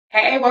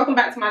Hey, welcome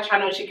back to my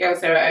channel. It's your girl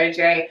Sarah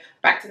OJ,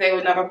 back today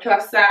with another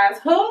plus size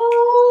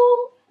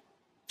haul.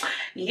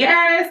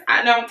 Yes,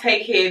 I know I'm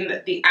taking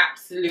the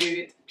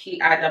absolute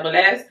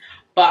PISS,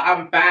 but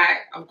I'm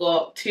back. I've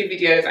got two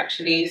videos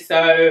actually,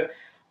 so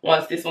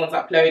once this one's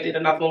uploaded,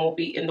 another one will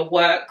be in the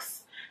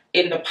works,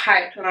 in the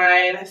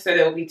pipeline. So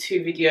there will be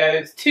two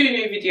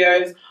new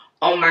videos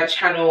on my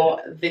channel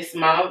this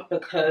month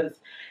because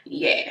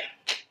yeah,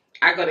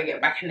 I gotta get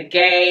back in the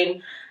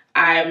game.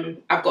 I've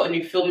got a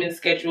new filming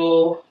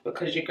schedule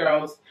because your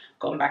girl's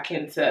gone back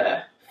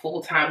into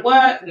full-time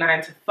work,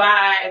 9 to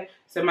 5.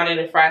 So Monday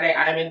to Friday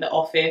I'm in the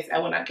office,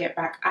 and when I get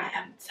back I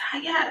am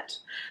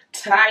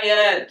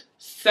tired.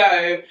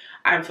 So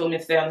I'm filming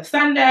today on the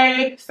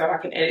Sunday so I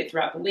can edit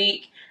throughout the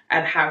week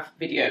and have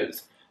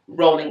videos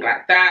rolling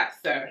like that.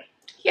 So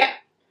yeah,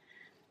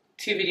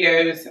 two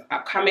videos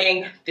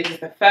upcoming. This is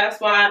the first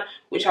one,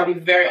 which I'll be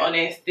very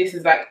honest, this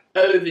is like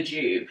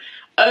overdue.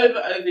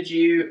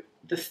 Overdue.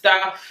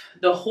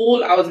 The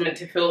haul I was meant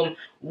to film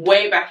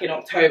way back in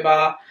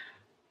October.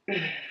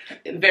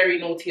 Very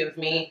naughty of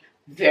me,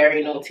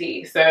 very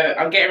naughty. So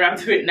I'm getting around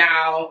to it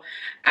now,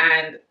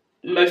 and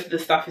most of the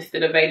stuff is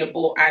still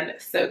available and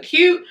so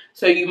cute.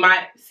 So you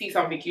might see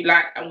something you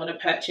like and want to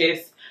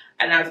purchase,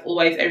 and as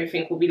always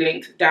everything will be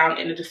linked down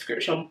in the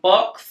description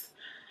box.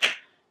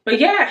 But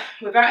yeah,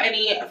 without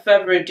any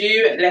further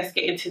ado, let's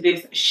get into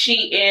this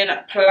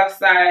Shein plus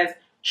size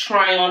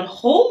try on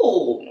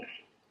haul.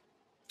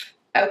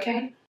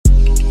 Okay.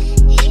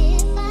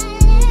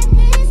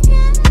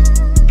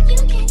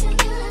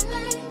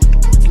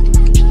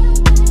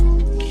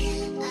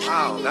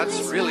 Wow,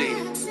 that's really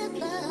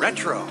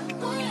retro.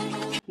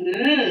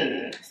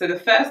 So the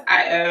first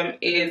item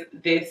is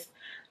this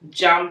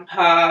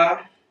jumper.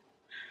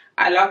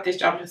 I love this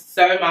jumper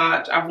so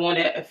much. I've worn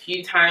it a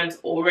few times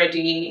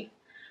already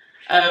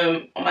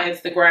on my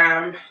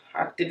Instagram.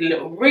 I did a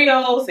little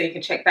reel, so you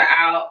can check that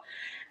out.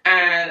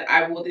 And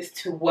I wore this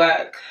to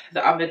work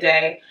the other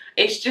day.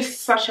 It's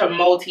just such a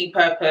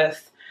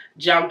multi-purpose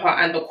jumper,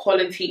 and the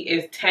quality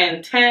is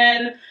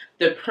 10/10.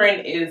 The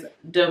print is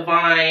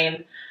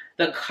divine.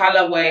 The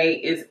colorway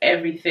is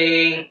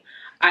everything.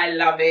 I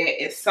love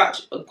it. It's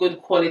such a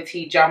good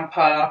quality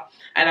jumper,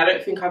 and I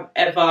don't think I've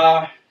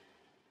ever,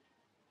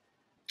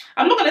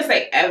 I'm not gonna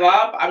say ever,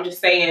 but I'm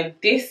just saying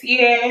this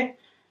year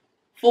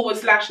 /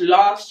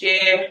 last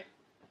year,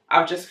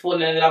 I've just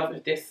fallen in love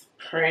with this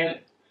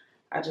print.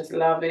 I just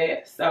love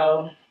it.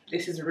 So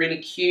this is really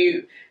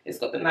cute. It's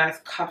got the nice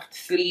cuffed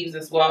sleeves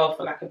as well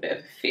for like a bit of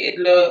a fitted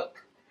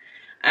look.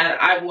 And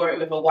I wore it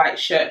with a white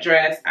shirt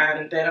dress,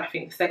 and then I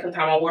think the second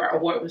time I wore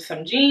it with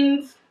some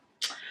jeans.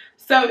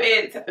 So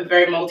it's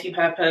very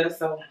multi-purpose.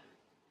 So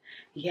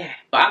yeah,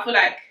 but I feel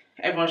like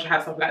everyone should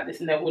have something like this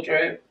in their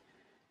wardrobe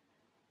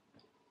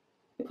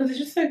because it's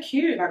just so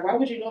cute. Like, why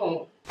would you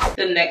not?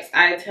 The next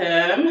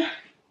item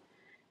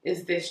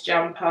is this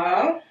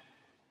jumper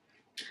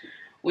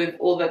with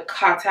all the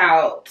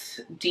cutout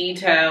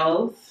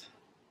details.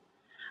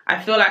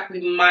 I feel like we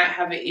might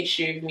have an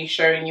issue with me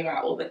showing you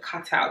out all the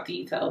cutout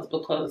details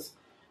because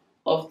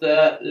of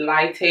the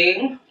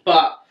lighting,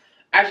 but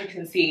as you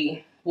can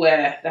see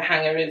where the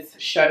hanger is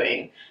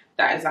showing,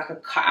 that is like a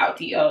cutout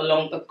detail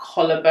along the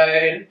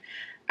collarbone,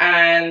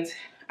 and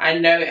I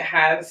know it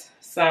has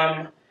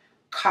some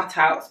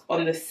cutouts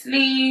on the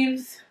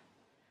sleeves.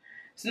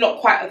 It's not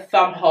quite a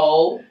thumb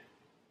hole.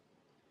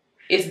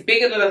 It's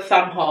bigger than a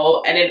thumb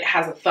hole, and then it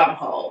has a thumb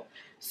hole.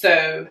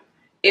 So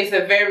it's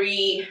a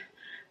very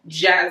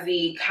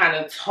jazzy kind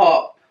of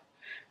top,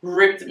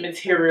 ribbed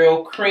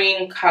material,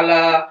 cream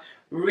color,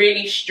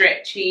 really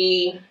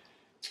stretchy.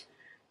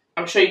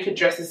 I'm sure you could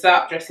dress this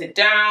up, dress it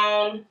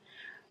down.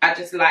 I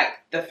just like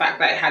the fact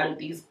that it had all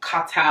these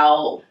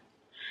cutout,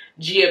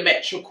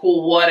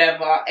 geometrical,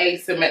 whatever,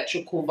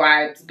 asymmetrical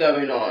vibes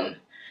going on.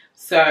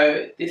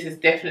 So this is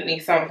definitely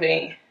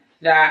something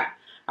that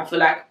I feel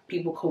like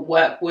people could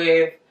work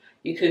with.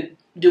 You could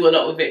do a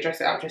lot with it, dress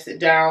it up, dress it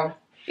down.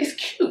 It's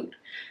cute.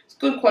 It's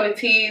good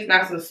quality, it's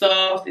nice and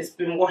soft. It's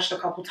been washed a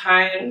couple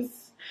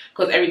times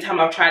because every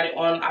time I've tried it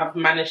on, I've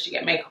managed to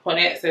get makeup on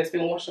it. So it's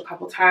been washed a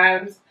couple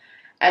times,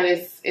 and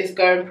it's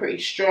going pretty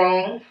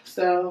strong.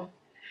 So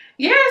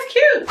yeah, it's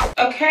cute.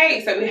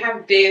 Okay, so we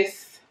have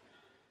this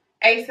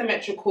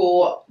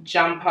asymmetrical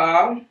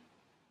jumper.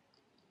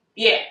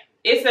 Yeah,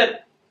 it's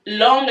a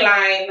long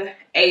line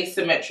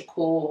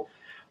asymmetrical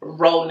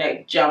roll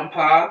neck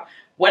jumper.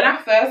 When I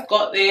first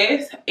got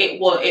this,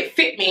 it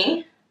fit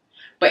me,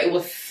 but it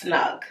was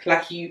snug.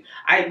 Like,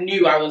 I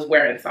knew I was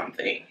wearing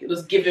something. It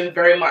was giving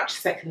very much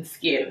second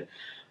skin.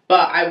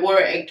 But I wore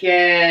it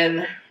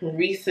again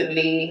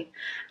recently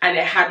and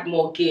it had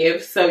more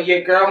give. So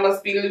your girl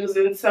must be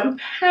losing some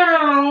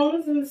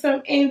pounds and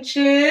some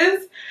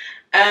inches.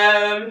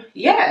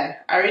 Yeah,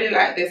 I really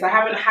like this. I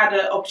haven't had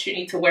an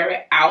opportunity to wear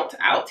it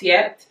out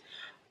yet,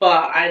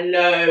 but I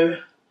know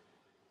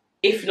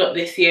if not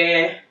this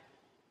year,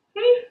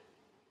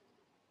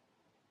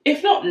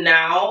 if not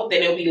now,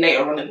 then it'll be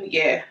later on in the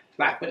year,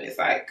 like when it's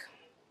like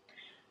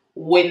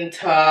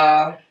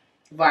winter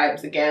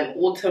vibes again,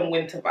 autumn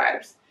winter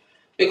vibes,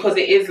 because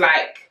it is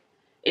like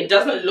It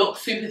doesn't look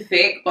super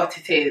thick, but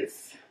it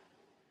is.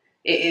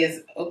 It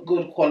is a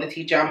good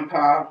quality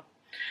jumper.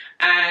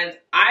 And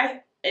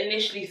I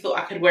initially thought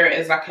I could wear it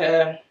as like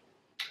a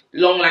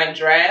long line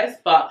dress,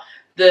 but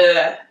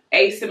the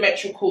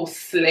asymmetrical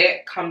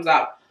slit comes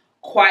up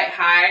quite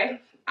high.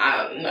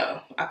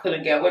 No, I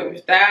couldn't get away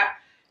with that.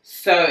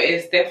 So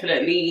it's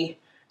definitely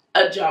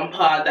a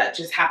jumper that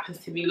just happens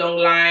to be long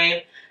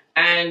line,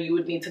 and you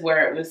would need to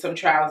wear it with some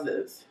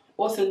trousers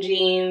or some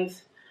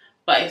jeans,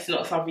 but it's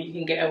not something you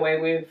can get away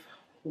with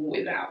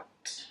without.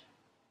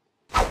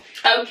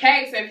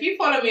 Okay, so if you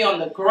follow me on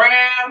the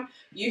gram,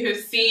 you have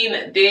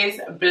seen this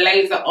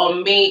blazer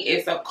on me.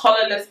 It's a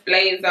collarless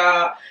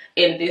blazer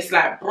in this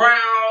like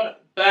brown,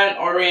 burnt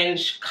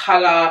orange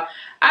color.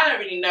 I don't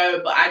really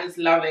know, but I just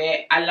love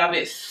it. I love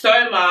it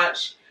so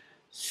much.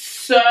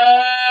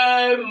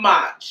 So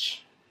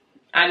much.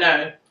 I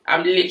know,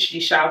 I'm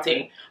literally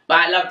shouting, but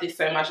I love this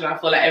so much and I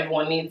feel like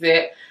everyone needs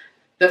it.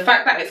 The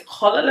fact that it's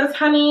collarless,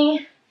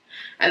 honey,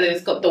 and then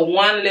it's got the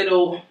one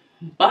little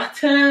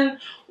button.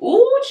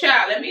 Ooh,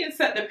 child, let me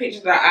insert the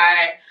picture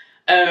that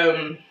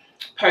I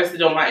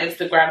posted on my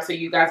Instagram so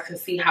you guys can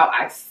see how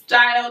I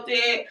styled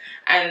it.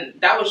 And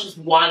that was just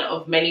one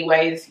of many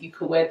ways you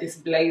could wear this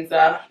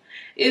blazer.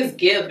 It's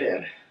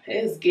given.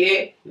 It's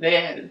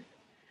given.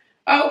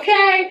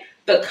 Okay,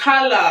 the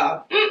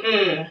color.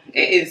 It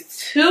is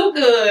too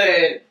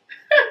good.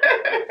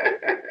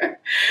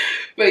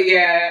 But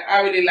yeah,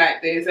 I really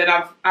like this, and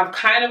I've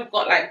kind of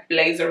got like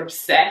blazer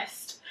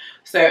obsessed.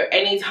 So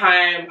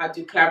anytime I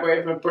do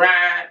collaborate with a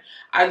brand,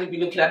 I will be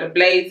looking at the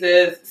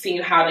blazers,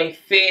 seeing how they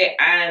fit,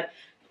 and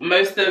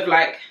most of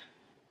like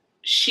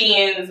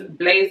Shein's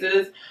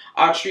blazers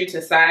are true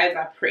to size.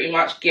 I pretty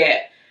much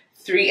get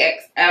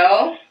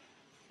 3XL.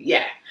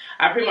 Yeah,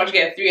 I pretty much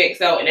get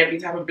 3XL in every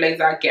type of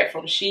blazer I get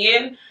from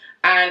Shein,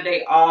 and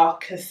they are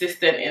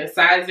consistent in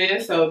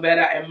sizing, so bear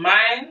that in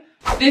mind.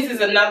 This is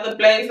another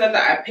blazer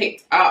that I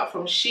picked up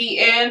from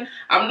Shein.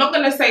 I'm not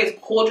going to say it's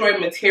corduroy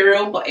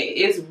material, but it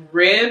is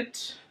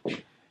ribbed.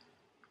 It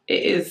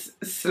is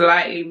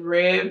slightly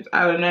ribbed.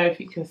 I don't know if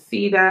you can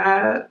see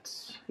that.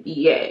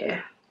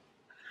 Yeah.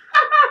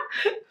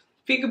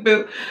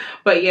 Peekaboo.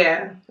 But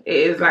yeah, it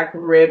is like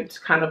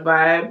ribbed kind of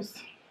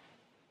vibes.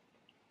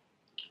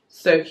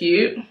 So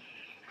cute.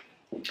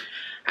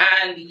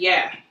 And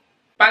yeah.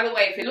 By the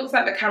way, if it looks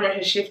like the camera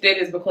has shifted,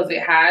 it's because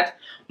it had.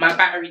 My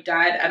battery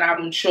died and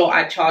I'm sure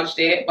I charged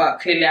it, but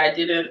clearly I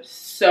didn't.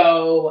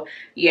 So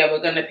yeah,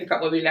 we're going to pick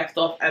up where we left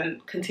off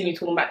and continue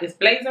talking about this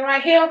blazer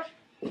right here.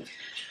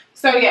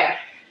 So yeah,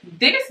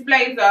 this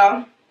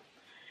blazer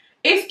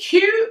is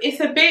cute. It's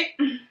a bit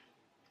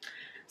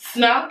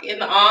snug in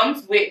the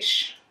arms,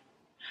 which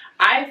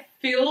I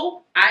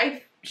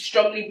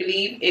strongly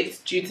believe it's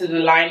due to the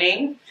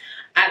lining.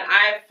 And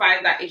I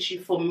find that issue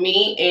for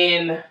me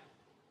in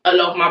a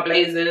lot of my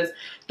blazers.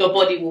 The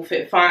body will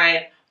fit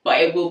fine, but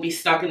it will be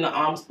snug in the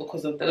arms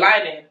because of the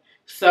lining.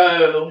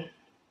 So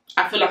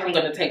I feel like I'm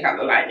going to take out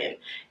the lining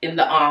in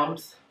the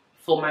arms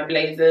for my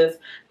blazers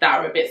that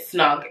are a bit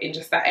snug in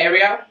just that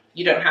area.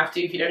 You don't have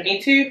to if you don't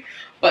need to.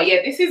 But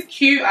yeah, this is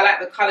cute. I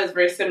like the colours,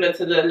 very similar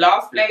to the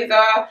last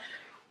blazer.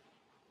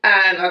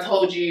 And I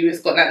told you it's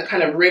got like the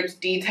kind of ribs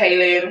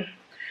detailing.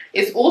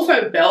 It's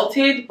also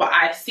belted, but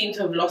I seem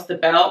to have lost the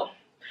belt.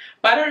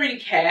 But I don't really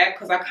care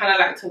because I kind of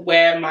like to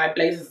wear my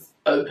blazers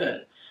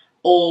open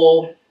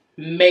or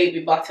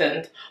maybe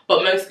buttoned,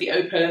 but mostly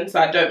open,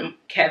 so I don't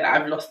care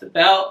that I've lost the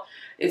belt.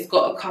 It's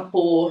got a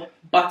couple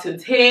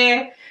buttons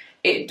here.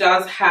 It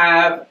does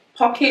have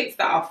pockets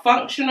that are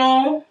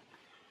functional,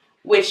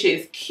 which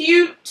is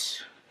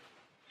cute.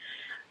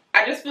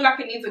 I just feel like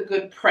it needs a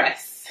good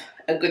press,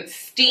 a good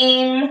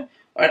steam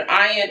or an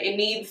iron. It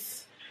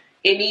needs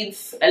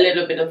a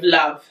little bit of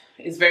love.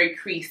 It's very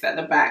creased at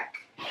the back.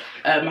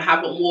 I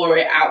haven't wore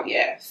it out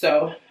yet,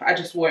 so I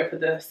just wore it for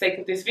the sake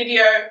of this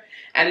video,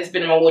 and it's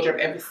been in my wardrobe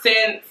ever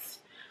since.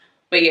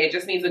 But yeah, it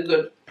just needs a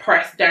good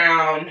press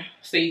down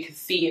so you can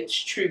see its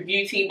true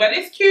beauty. But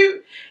it's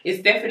cute.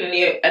 It's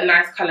definitely a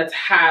nice color to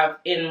have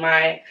in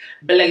my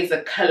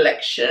blazer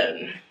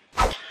collection.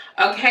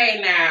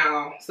 Okay,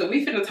 now, so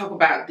we're gonna talk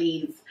about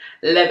these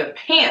leather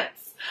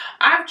pants.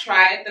 I've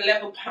tried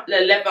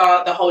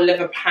the whole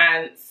leather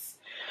pants,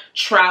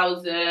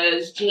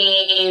 trousers,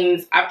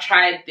 jeans. I've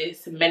tried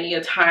this many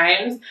a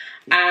times,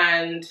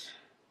 and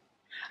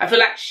I feel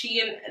like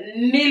Shein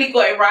nearly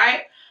got it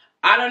right.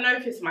 I don't know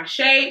if it's my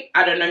shape,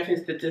 I don't know if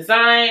it's the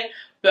design,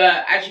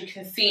 but as you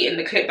can see in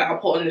the clip that I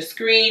put on the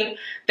screen,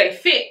 they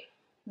fit.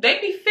 They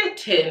be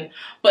fitting,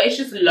 but it's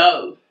just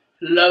low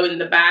in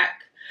the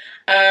back.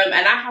 And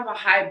I have a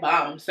high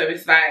bum, so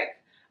it's like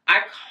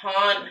I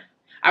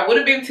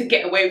wouldn't be able to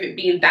get away with it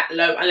being that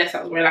low unless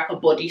I was wearing like a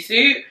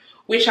bodysuit,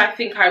 which I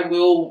think I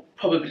will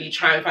probably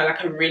try and find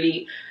like a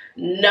really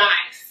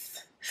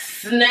nice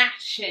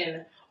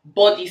snatching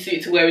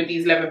bodysuit to wear with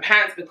these leather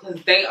pants,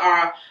 because they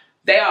are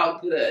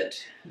good.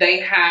 They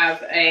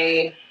have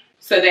a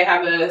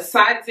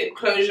side zip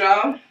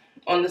closure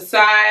on the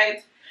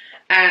side,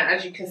 and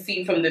as you can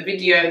see from the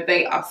video,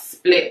 they are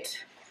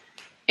split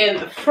in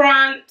the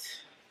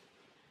front.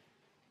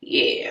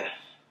 Yeah,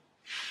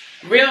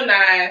 real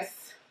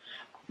nice.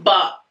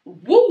 But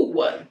woo,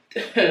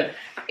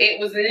 it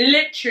was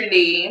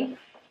literally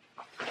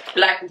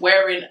like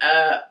wearing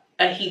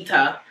a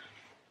heater,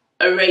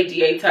 a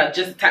radiator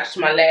just attached to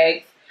my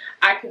legs.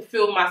 I could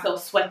feel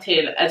myself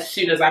sweating as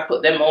soon as I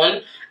put them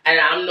on, and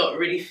I'm not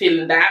really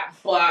feeling that.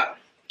 But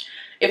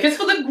if it's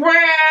for the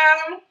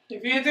gram,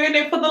 if you're doing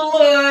it for the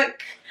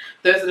look,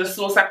 those are the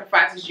small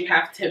sacrifices you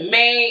have to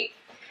make.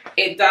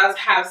 It does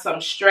have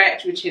some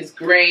stretch, which is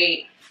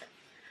great.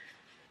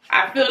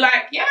 I feel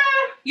like, yeah,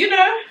 you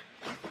know,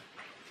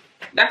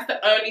 that's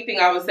the only thing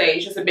I would say.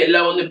 It's just a bit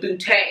low on the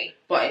bouquet,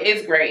 but it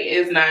is great.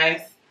 It is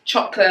nice.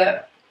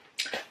 Chocolate,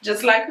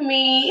 just like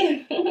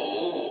me.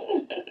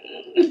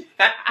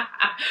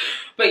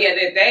 But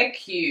yeah, they're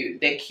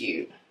cute. They're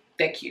cute.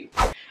 They're cute.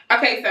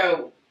 Okay,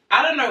 so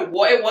I don't know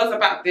what it was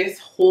about this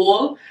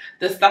haul.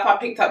 The stuff I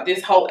picked up,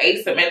 this whole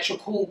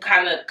asymmetrical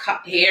kind of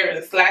cut hair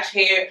and slash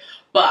hair,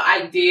 but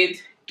I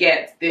did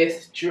get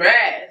this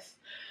dress.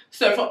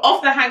 So from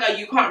off the hanger,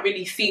 you can't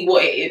really see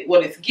what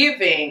it's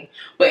giving.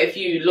 But if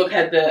you look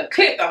at the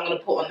clip that I'm going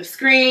to put on the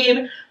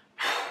screen,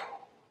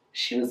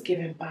 she was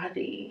giving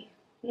body.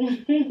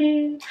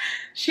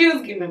 She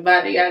was giving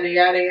body, yada,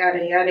 yada,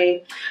 yada,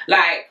 yada.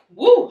 Like,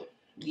 woo,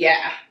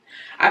 yeah.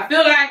 I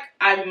feel like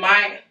I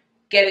might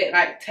get it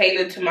like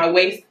tailored to my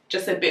waist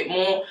just a bit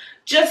more,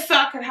 just so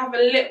I can have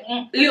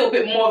a little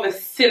bit more of a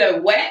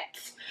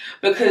silhouette.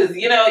 Because,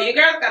 you know, your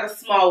girl's got a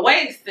small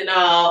waist and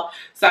all.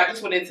 So I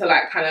just wanted to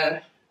like kind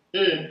of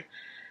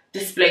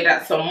display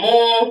that some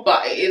more.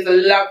 But it is a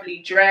lovely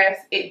dress.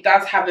 It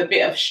does have a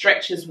bit of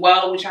stretch as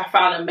well, which I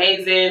found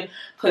amazing,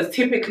 because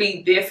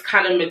typically this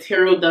kind of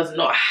material does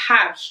not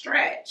have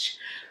stretch.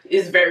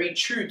 It's very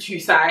true to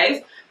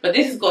size, but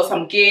this has got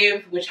some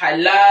give, which I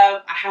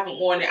love. I haven't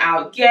worn it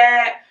out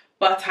yet,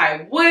 but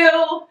I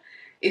will.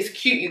 It's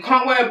cute. You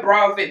can't wear a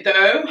bra with it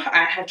though.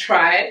 I have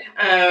tried.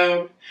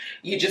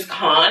 You just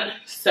can't.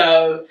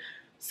 So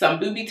some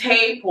booby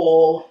tape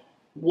or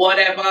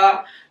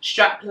whatever,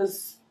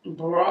 strapless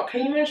bra.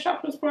 Can you wear a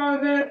strapless bra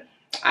with it?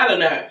 I don't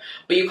know,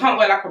 but you can't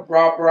wear like a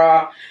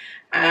bra.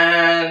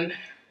 And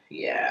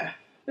yeah,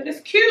 but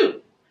it's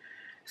cute.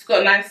 It's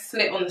got a nice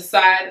slit on the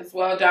side as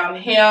well down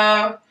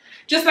here,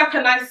 just like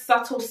a nice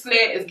subtle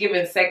slit. It's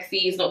giving sexy,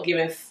 it's not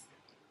giving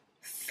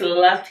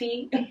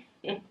slutty.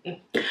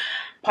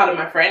 Pardon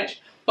my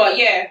French, but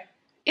yeah,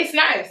 it's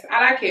nice.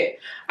 I like it.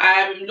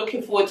 I'm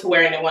looking forward to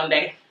wearing it one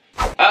day.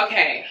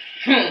 Okay,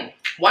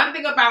 one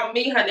thing about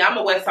me, honey, I'm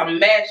gonna wear some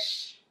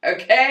mesh.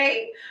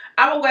 Okay,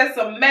 I'm gonna wear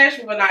some mesh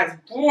with a nice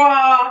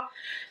bra.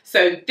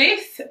 So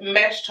this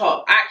mesh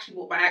top I actually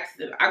bought by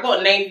accident. I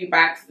got navy by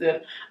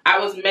accident. I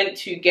was meant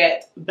to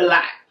get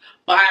black,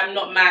 but I'm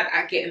not mad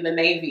at getting the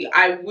navy.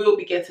 I will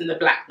be getting the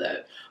black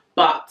though,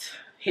 but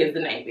here's the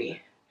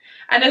navy.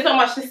 And there's not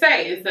much to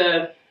say. It's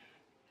a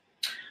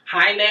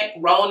high neck,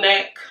 roll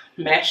neck,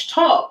 mesh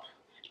top.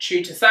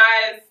 True to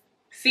size,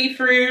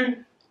 see-through,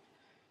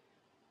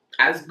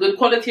 as good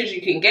quality as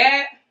you can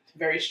get.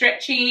 Very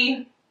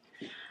stretchy.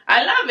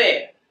 I love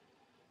it.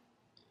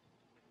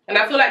 And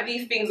I feel like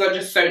these things are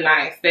just so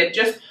nice. They're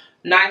just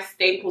nice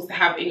staples to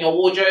have in your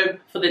wardrobe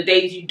for the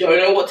days you don't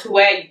know what to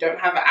wear, you don't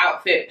have an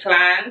outfit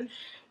planned.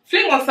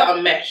 Fling on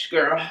some mesh,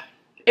 girl.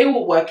 It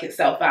will work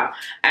itself out.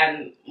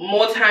 And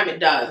more time it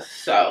does.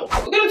 So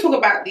we're going to talk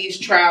about these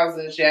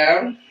trousers,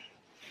 yeah?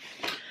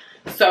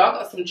 So I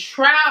got some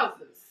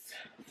trousers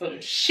from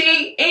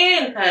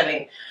Shein,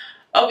 honey.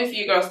 Obviously,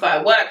 your girl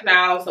started work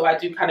now, so I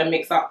do kind of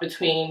mix up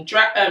between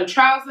trousers,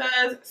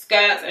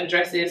 skirts, and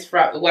dresses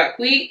throughout the work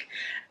week.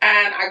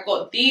 And I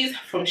got these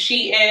from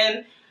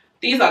Shein.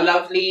 These are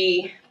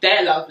lovely.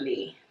 They're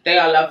lovely. They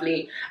are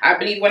lovely. I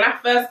believe when I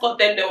first got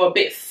them, they were a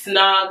bit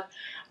snug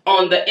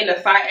on the inner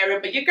thigh area,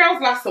 but your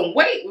girl's lost some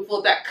weight with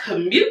all that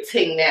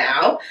commuting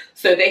now,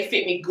 so they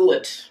fit me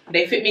good.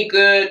 They fit me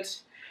good.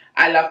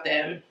 I love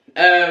them.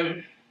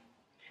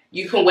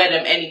 You can wear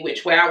them any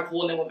which way. I've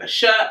worn them with a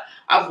shirt,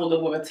 I've worn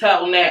them with a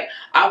turtleneck,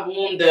 I've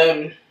worn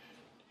them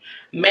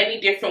many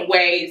different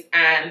ways,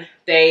 and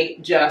they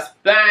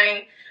just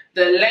bang.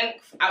 The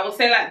length, I would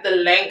say like the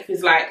length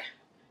is like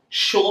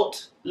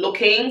short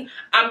looking.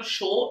 I'm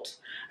short,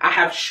 I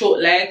have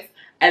short legs,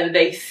 and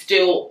they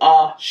still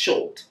are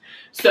short.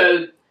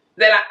 So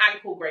they're like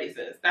ankle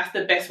grazers. That's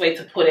the best way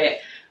to put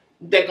it.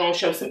 They're gonna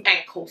show some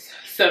ankles,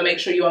 so make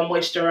sure you are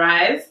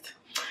moisturized.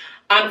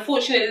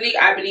 Unfortunately,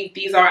 I believe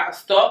these are out of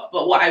stock,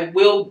 but what I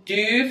will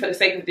do for the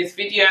sake of this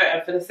video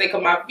and for the sake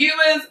of my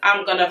viewers,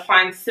 I'm gonna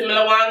find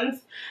similar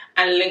ones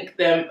and link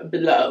them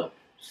below.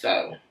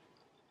 So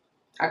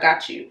I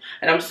got you.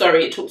 And I'm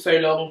sorry it took so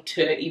long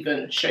to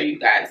even show you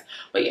guys.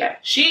 But yeah,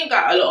 she ain't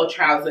got a lot of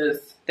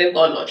trousers. They've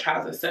got a lot of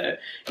trousers, so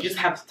you just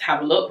have to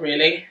have a look,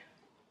 really.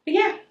 But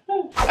yeah.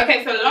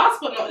 Okay, so last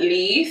but not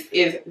least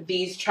is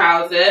these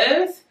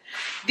trousers.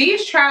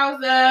 These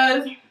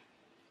trousers...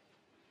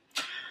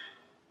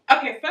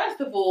 Okay, first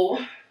of all,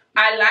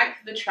 I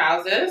like the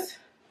trousers.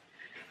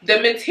 The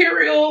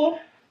material,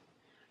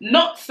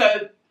 not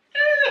so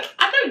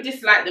I don't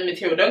dislike the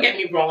material, don't get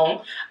me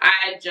wrong.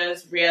 I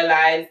just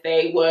realized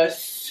they were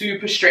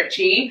super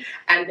stretchy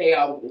and they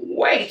are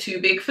way too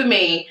big for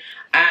me.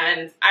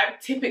 And I'm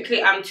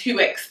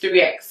 2X,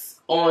 3X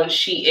on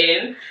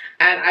Shein.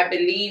 And I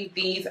believe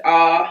these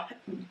are,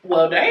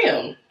 well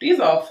damn, these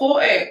are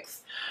 4X.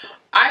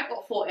 I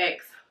got 4X.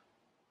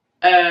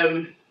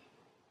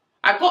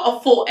 I got a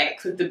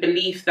 4X with the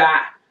belief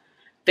that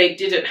they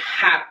didn't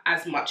have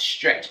as much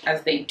stretch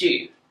as they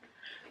do.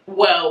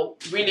 Well,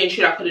 really and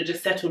truly, I could have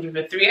just settled with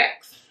a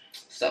 3X.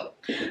 So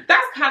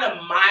that's kind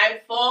of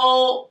my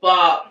fault,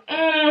 but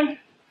I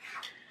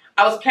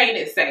was playing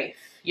it safe,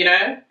 you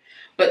know.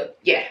 But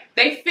yeah,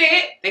 they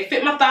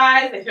fit my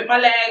thighs, they fit my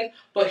legs,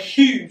 but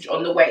huge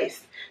on the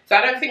waist. So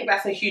I don't think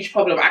that's a huge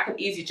problem. I could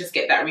easily just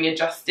get that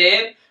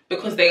readjusted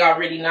because they are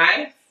really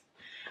nice.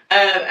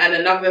 And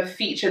another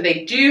feature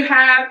they do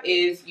have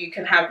is you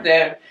can have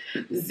them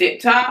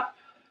zipped up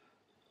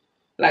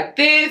like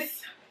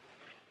this,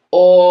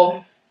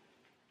 or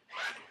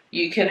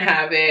you can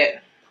have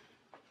it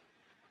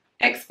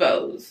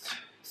exposed.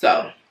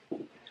 So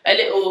a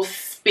little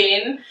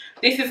spin.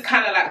 This is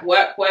kind of like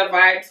workwear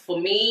vibes for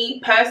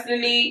me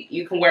personally.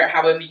 You can wear it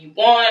however you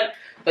want,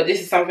 but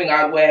this is something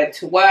I wear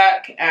to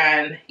work.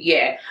 And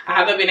yeah, I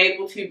haven't been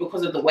able to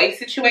because of the waist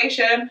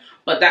situation,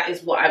 but that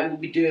is what I will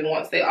be doing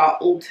once they are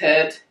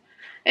altered.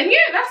 And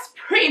yeah, that's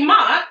pretty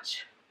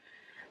much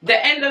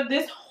the end of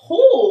this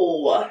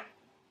haul.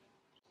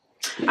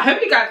 I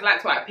hope you guys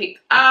liked what I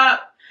picked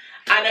up.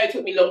 I know it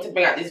took me long to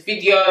bring out this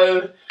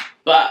video,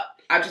 but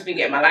I've just been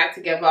getting my life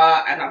together,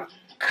 and I'm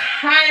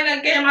kind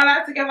of getting my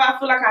life together. I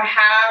feel like I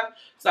have.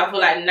 So I feel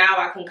like now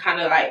I can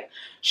kind of like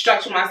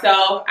structure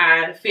myself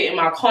and fit in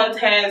my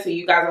content, so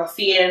you guys are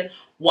seeing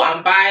what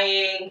I'm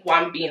buying,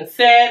 what I'm being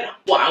sent,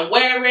 what I'm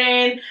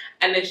wearing,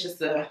 and it's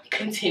just a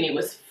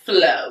continuous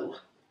flow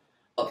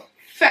of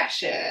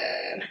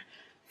fashion.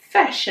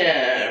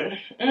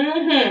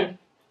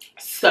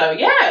 So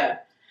yeah,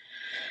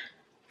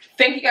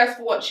 thank you guys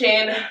for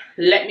watching.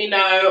 Let me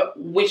know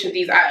which of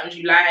these items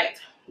you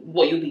liked,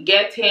 what you'll be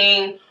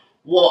getting,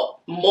 what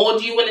more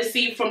do you want to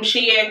see from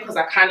Shein, because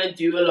I kind of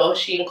do a lot of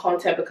Shein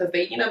content because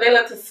they, you know, they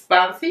like to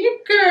sponsor your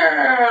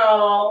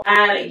girl.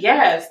 And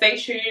yeah, stay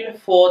tuned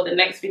for the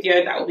next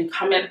video that will be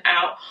coming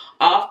out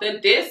after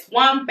this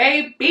one,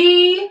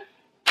 baby.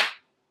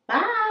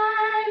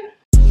 Bye.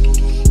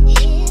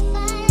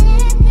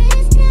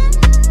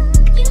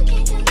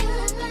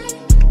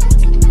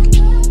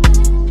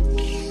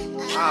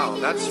 Wow,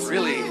 that's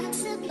really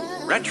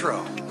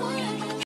retro.